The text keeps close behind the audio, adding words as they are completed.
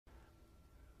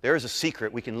There is a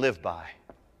secret we can live by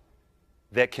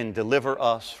that can deliver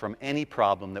us from any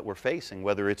problem that we're facing,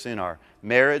 whether it's in our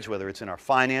marriage, whether it's in our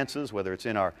finances, whether it's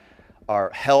in our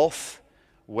health,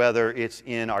 whether it's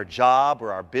in our job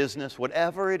or our business,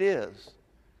 whatever it is,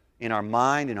 in our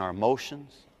mind, in our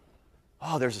emotions.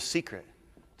 Oh, there's a secret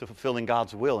to fulfilling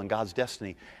God's will and God's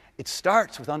destiny. It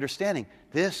starts with understanding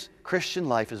this Christian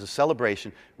life is a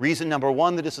celebration. Reason number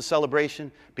one that it's a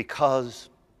celebration, because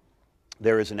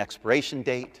there is an expiration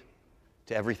date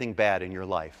to everything bad in your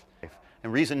life.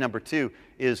 And reason number two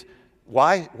is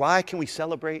why can we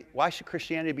celebrate? Why should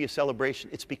Christianity be a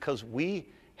celebration? It's because we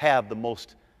have the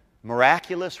most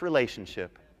miraculous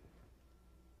relationship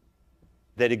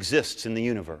that exists in the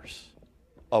universe.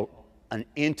 An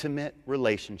intimate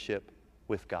relationship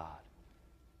with God.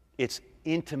 It's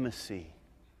intimacy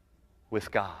with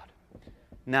God.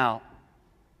 Now,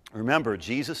 remember,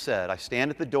 Jesus said, I stand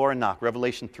at the door and knock.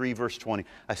 Revelation 3, verse 20.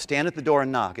 I stand at the door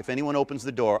and knock. If anyone opens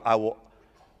the door, I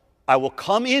will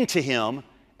come into him,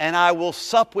 and I will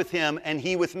sup with him, and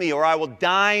he with me. Or I will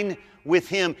dine with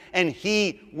him, and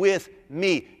he with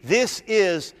me. This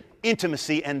is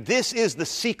intimacy, and this is the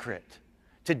secret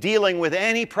to dealing with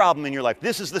any problem in your life.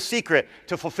 This is the secret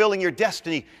to fulfilling your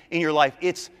destiny in your life.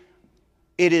 It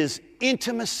is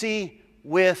intimacy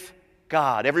with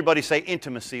God. Everybody say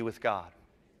intimacy with God.